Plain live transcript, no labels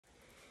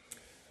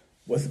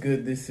What's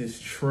good? This is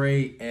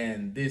Trey,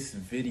 and this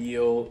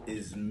video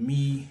is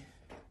me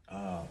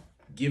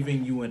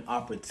giving you an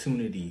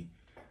opportunity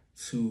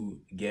to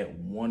get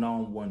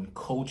one-on-one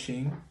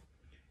coaching.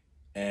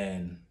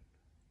 And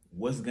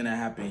what's gonna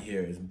happen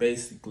here is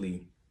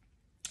basically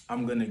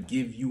I'm gonna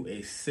give you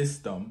a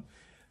system,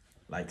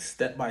 like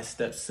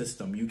step-by-step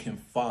system you can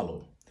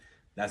follow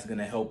that's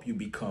gonna help you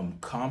become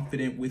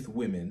confident with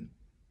women,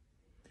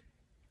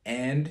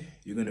 and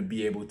you're gonna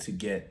be able to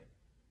get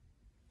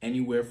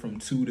anywhere from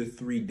 2 to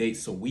 3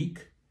 dates a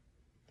week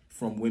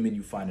from women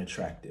you find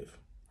attractive.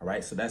 All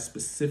right. So that's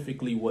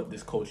specifically what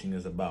this coaching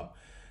is about.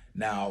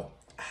 Now,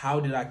 how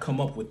did I come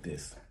up with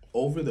this?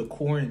 Over the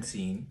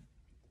quarantine,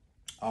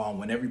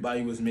 when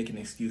everybody was making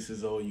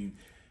excuses,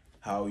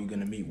 how are you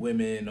gonna meet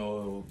women?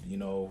 Or,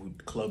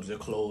 clubs are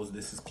closed,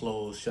 this is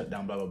closed, shut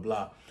down, blah, blah,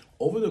 blah.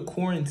 Over the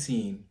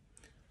quarantine,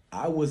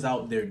 I was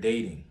out there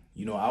dating.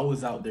 I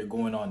was out there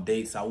going on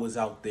dates. I was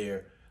out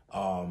there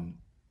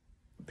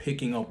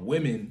picking up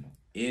women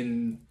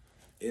in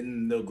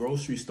the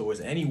grocery stores,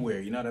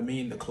 anywhere. You know what I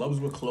mean? The clubs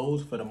were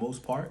closed for the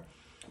most part,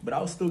 but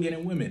I was still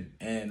getting women,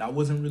 and I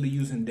wasn't really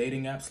using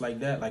dating apps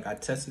like that. Like, I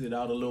tested it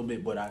out a little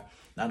bit, but I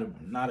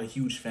not a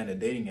huge fan of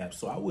dating apps.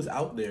 So I was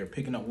out there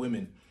picking up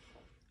women,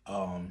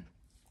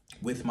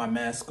 with my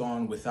mask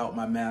on, without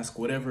my mask,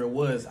 whatever it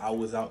was. I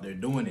was out there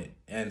doing it.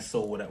 And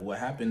so what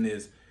happened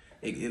is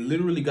it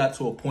literally got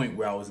to a point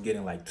where I was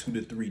getting like 2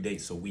 to 3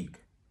 dates a week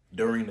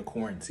during the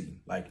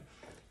quarantine. Like,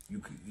 you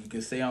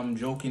could say I'm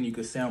joking, you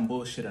could say I'm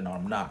bullshitting, or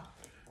I'm not,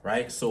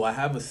 right? So I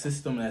have a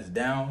system that's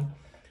down.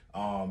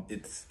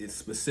 It's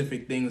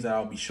specific things that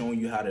I'll be showing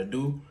you how to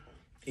do.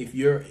 If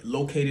you're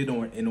located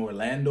in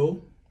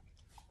Orlando,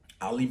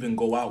 I'll even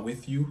go out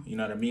with you. You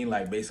know what I mean?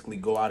 Like, basically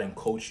go out and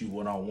coach you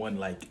one-on-one,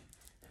 like,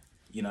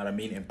 you know what I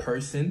mean, in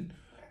person.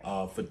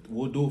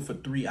 We'll do it for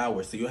 3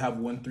 hours. So you'll have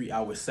 1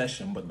 3-hour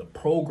session, but the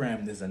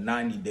program is a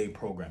 90-day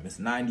program. It's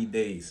 90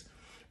 days,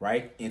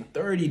 right? In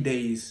 30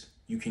 days,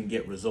 you can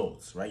get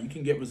results, right? You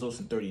can get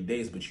results in 30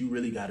 days, but you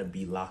really got to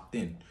be locked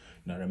in. You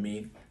know what I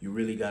mean? You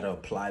really got to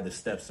apply the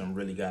steps and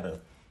really got to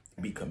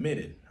be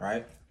committed,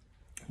 right?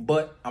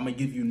 But I'm going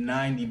to give you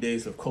 90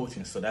 days of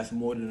coaching. So that's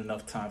more than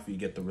enough time for you to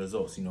get the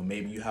results.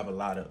 Maybe you have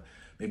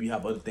maybe you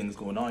have other things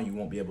going on. You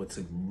won't be able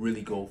to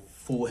really go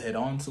full head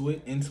into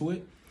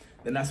it.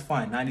 Then that's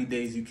fine. 90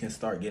 days, you can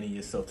start getting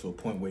yourself to a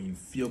point where you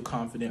feel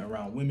confident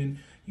around women.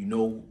 You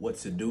know what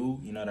to do.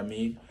 You know what I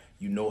mean?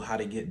 You know how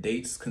to get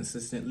dates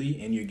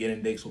consistently, and you're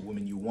getting dates with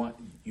women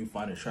you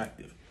find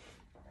attractive,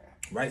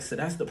 right? So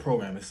that's the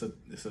program. It's a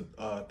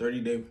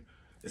 30-day,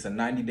 it's a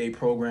 90-day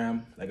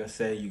program. Like I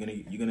said,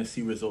 you're gonna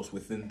see results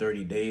within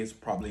 30 days,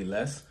 probably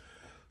less.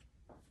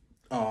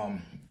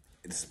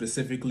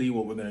 Specifically,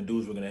 what we're gonna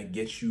do is we're gonna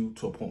get you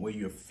to a point where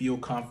you feel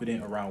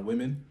confident around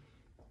women,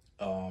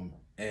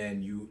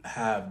 and you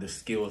have the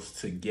skills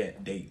to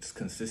get dates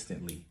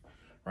consistently,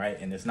 right?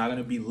 And it's not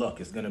gonna be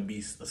luck. It's gonna be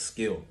a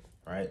skill,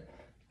 right?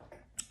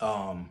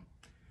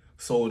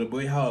 So the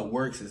way how it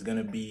works is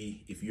gonna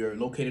be, if you're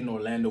located in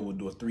Orlando, we'll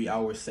do a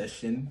 3-hour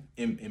session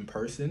in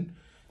person.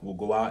 We'll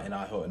go out and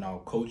I'll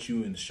coach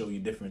you and show you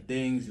different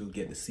things. You'll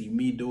get to see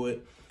me do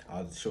it.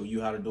 I'll show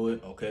you how to do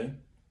it, okay?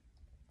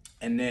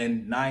 And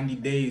then 90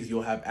 days,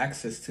 you'll have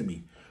access to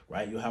me,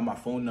 right? You'll have my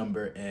phone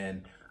number,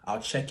 and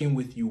I'll check in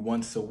with you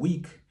once a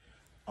week.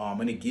 I'm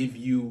gonna give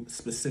you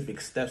specific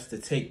steps to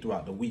take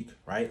throughout the week,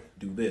 right?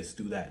 Do this,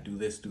 do that, do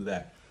this, do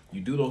that. You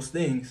do those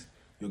things,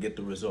 you'll get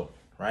the result,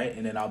 right?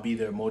 And then I'll be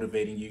there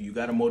motivating you. You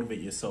got to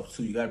motivate yourself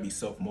too. You got to be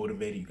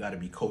self-motivated. You got to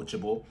be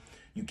coachable.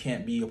 You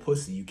can't be a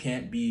pussy. You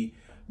can't be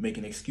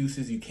making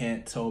excuses. You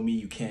can't tell me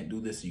you can't do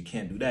this, you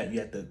can't do that. You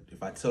have to,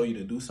 if I tell you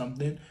to do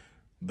something,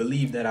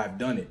 believe that I've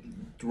done it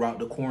throughout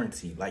the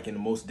quarantine. Like, in the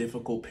most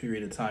difficult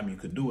period of time you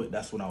could do it,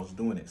 that's when I was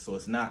doing it. So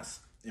it's not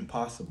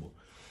impossible.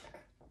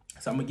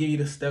 So I'm gonna give you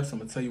the steps. I'm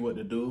gonna tell you what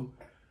to do.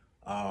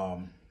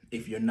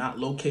 If you're not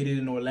located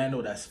in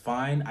Orlando, that's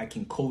fine. I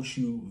can coach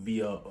you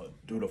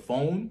through the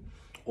phone,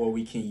 or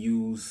we can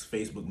use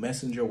Facebook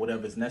Messenger,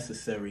 whatever is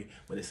necessary.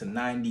 But it's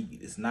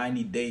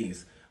 90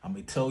 days. I'm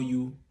gonna tell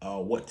you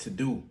what to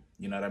do.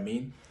 You know what I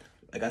mean?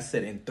 Like I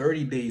said, in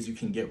 30 days, you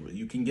can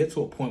get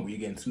to a point where you're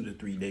getting 2 to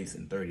 3 days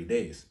in 30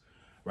 days,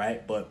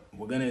 right? But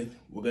we're gonna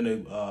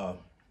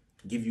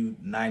give you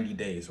 90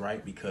 days,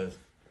 right? Because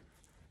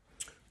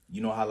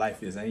you know how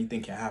life is.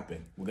 Anything can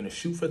happen. We're gonna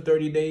shoot for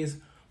 30 days,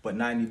 but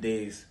 90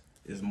 days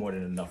is more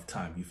than enough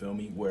time. You feel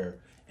me?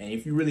 And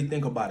if you really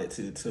think about it,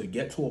 to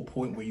get to a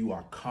point where you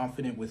are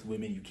confident with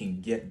women, you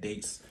can get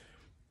dates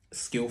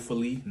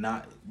skillfully,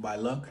 not by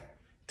luck.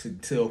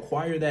 To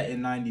acquire that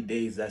in 90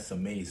 days, that's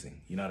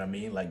amazing. You know what I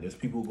mean? Like, there's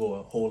people who go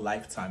a whole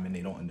lifetime and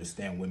they don't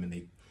understand women.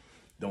 They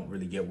don't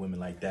really get women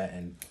like that.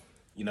 And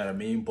you know what I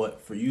mean?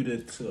 But for you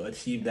to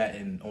achieve that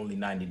in only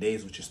 90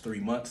 days, which is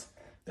 3 months,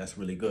 that's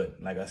really good.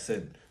 Like I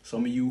said,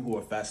 some of you who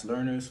are fast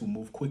learners, who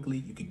move quickly,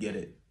 you could get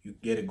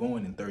it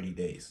going in 30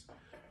 days,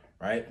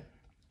 right?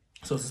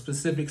 So it's a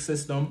specific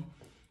system.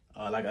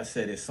 Like I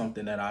said, it's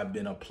something that I've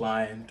been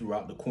applying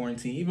throughout the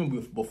quarantine, even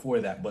before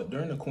that. But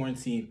during the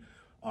quarantine,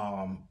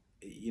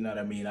 you know what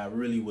I mean, I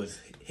really was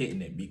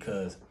hitting it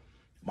because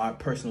my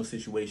personal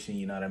situation,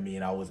 you know what I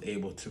mean, I was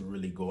able to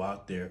really go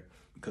out there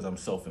because I'm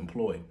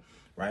self-employed,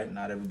 right?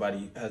 Not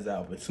everybody has that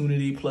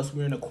opportunity. Plus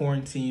we're in a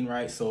quarantine,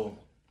 right? So,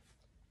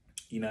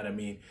 you know what I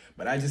mean?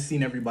 But I just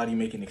seen everybody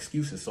making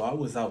excuses. So I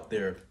was out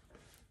there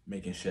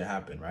making shit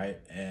happen, right?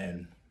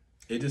 And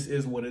it just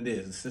is what it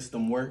is. The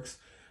system works.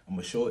 I'm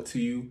gonna show it to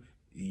you.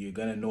 You're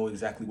gonna know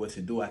exactly what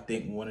to do. I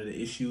think one of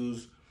the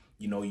issues,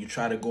 you know, you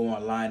try to go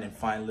online and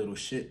find little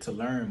shit to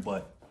learn,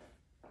 but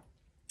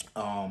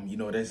you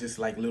know, there's just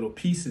like little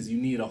pieces.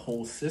 You need a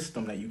whole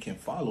system that you can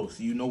follow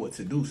so you know what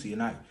to do. So you're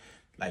not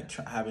like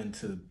having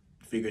to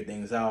figure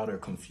things out or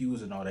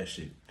confused and all that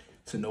shit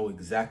to know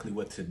exactly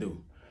what to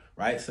do,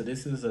 right? So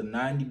this is a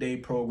 90-day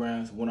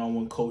program,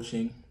 one-on-one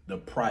coaching. The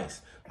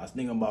price, I was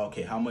thinking about,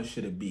 okay, how much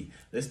should it be?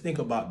 Let's think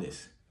about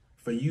this.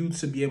 For you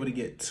to be able to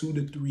get 2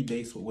 to 3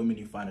 dates with women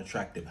you find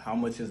attractive, how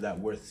much is that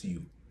worth to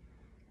you?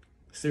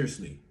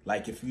 Seriously,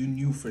 like if you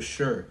knew for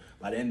sure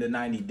by the end of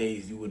 90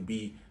 days, you would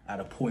be at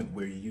a point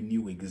where you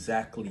knew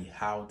exactly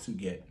how to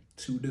get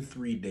 2 to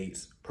 3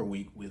 dates per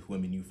week with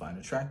women you find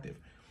attractive,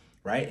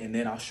 right? And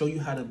then I'll show you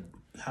how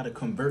to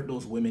convert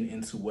those women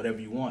into whatever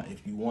you want.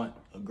 If you want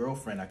a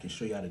girlfriend, I can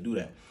show you how to do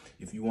that.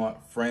 If you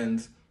want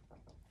friends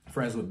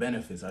with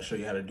benefits, I'll show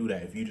you how to do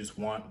that. If you just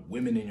want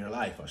women in your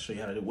life, I'll show you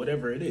how to do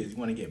whatever it is. You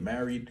want to get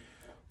married,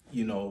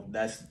 you know,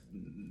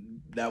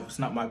 that was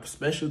not my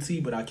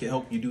specialty, but I can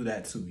help you do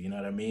that too. You know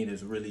what I mean?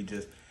 It really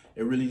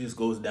just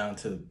goes down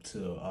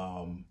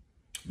to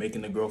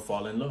making the girl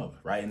fall in love,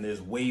 right? And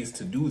there's ways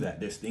to do that.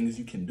 There's things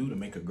you can do to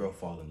make a girl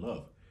fall in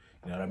love.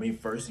 You know what I mean?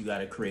 First, you got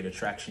to create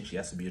attraction. She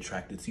has to be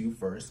attracted to you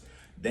first.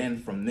 Then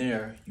from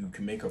there, you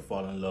can make her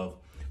fall in love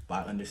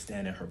by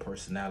understanding her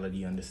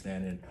personality,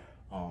 understanding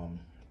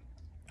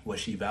what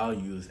she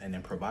values, and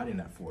then providing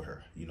that for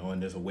her, you know.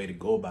 And there's a way to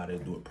go about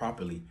it, do it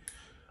properly.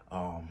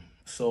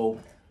 So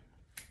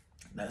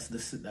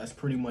that's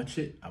pretty much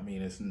it. I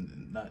mean, it's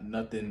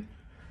nothing.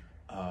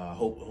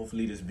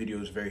 Hopefully this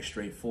video is very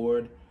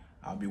straightforward.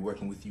 I'll be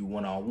working with you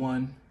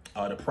one-on-one.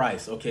 The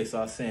price. Okay, so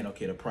I was saying,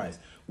 okay, the price.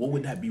 What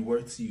would that be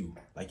worth to you?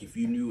 Like if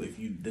you knew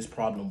this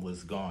problem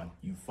was gone,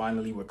 you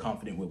finally were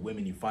confident with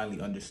women, you finally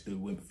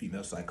understood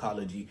female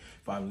psychology,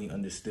 finally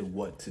understood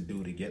what to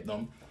do to get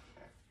them,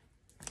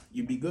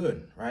 you'd be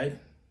good, right?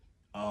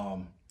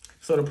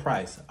 So the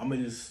price, I'm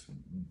gonna just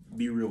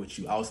be real with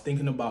you. I was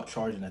thinking about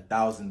charging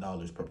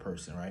 $1,000 per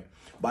person, right?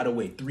 By the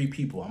way, 3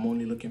 people. I'm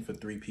only looking for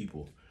 3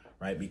 people,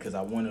 right? Because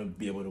I want to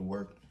be able to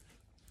work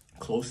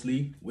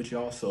closely with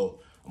y'all. So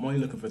I'm only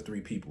looking for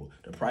 3 people.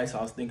 The price,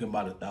 I was thinking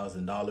about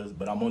 $1,000,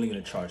 but I'm only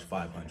gonna charge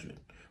 $500,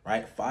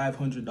 right?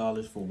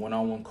 $500 for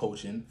one-on-one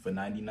coaching for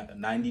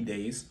 90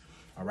 days.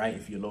 All right,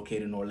 if you're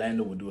located in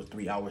Orlando, we'll do a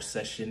 3-hour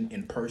session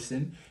in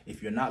person.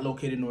 If you're not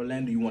located in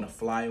Orlando, you want to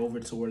fly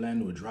over to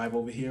Orlando or drive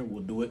over here,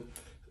 we'll do it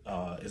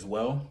as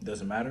well.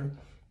 Doesn't matter.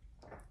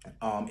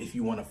 If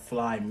you want to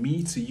fly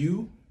me to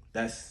you,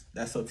 that's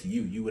up to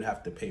you. You would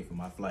have to pay for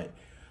my flight,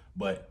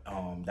 but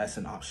that's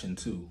an option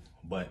too.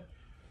 But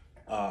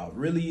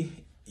really,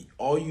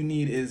 all you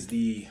need is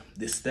the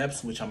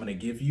steps, which I'm gonna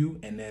give you,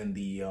 and then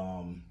the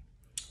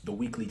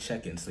weekly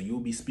check-in. So you'll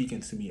be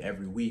speaking to me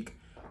every week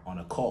on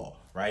a call,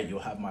 right? You'll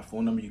have my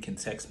phone number. You can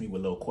text me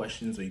with little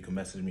questions, or you can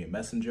message me a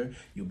messenger.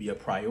 You'll be a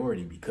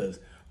priority because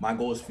my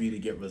goal is for you to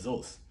get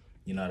results.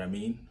 You know what I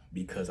mean?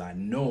 Because I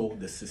know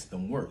the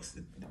system works.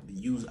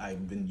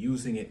 I've been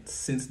using it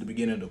since the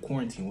beginning of the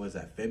quarantine. Was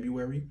that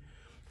February,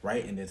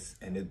 right? And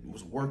it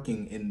was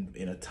working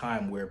in a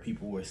time where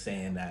people were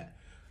saying that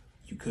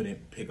you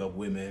couldn't pick up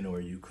women or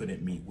you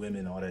couldn't meet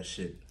women, all that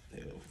shit.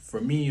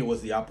 For me, it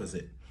was the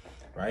opposite.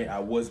 Right? I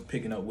was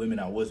picking up women,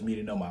 I was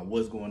meeting them, I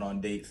was going on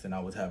dates, and I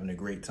was having a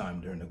great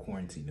time during the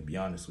quarantine, to be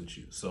honest with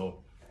you. So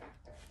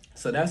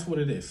that's what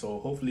it is. So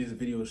hopefully this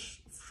video is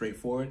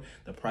straightforward.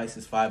 The price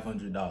is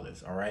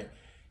 $500, all right?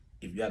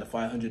 If you got the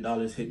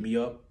 $500, hit me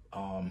up.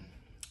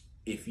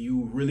 If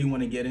you really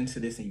want to get into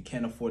this and you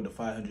can't afford the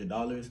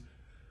 $500,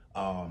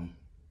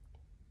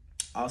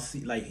 I'll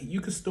see, like,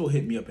 you can still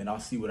hit me up and I'll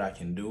see what I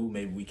can do.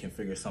 Maybe we can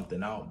figure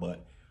something out,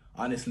 but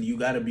honestly, you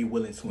got to be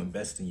willing to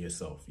invest in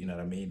yourself. You know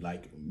what I mean?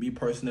 Like me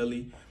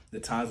personally, the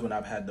times when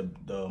I've had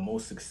the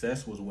most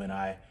success was when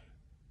I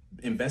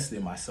invested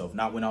in myself,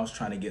 not when I was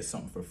trying to get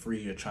something for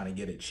free or trying to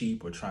get it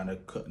cheap or trying to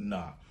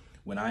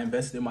when I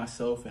invested in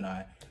myself and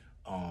I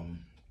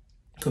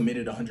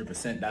committed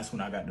 100%, that's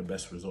when I got the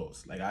best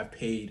results. Like I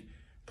paid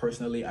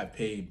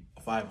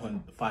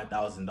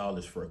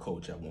 $5,000 for a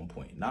coach at one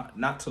point,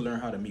 not to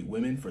learn how to meet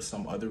women for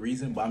some other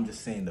reason, but I'm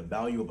just saying the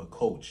value of a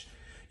coach,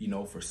 you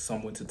know, for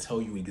someone to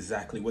tell you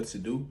exactly what to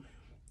do,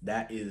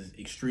 that is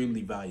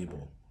extremely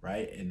valuable,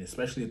 right? And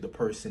especially if the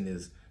person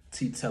is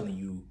telling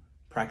you,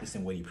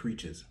 practicing what he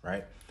preaches,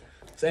 right?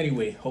 So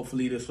anyway,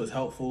 hopefully this was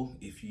helpful.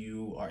 If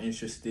you are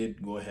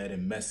interested, go ahead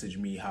and message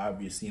me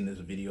however you're seeing this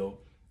video.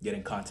 Get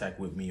in contact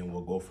with me and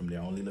we'll go from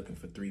there. Only looking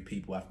for 3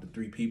 people. After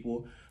 3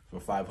 people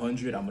for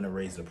 500, I'm gonna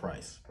raise the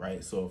price,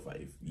 right? So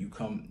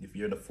if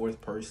you're the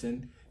 4th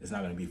person, it's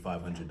not gonna be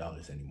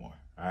 $500 anymore.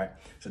 All right.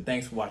 So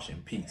thanks for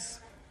watching. Peace.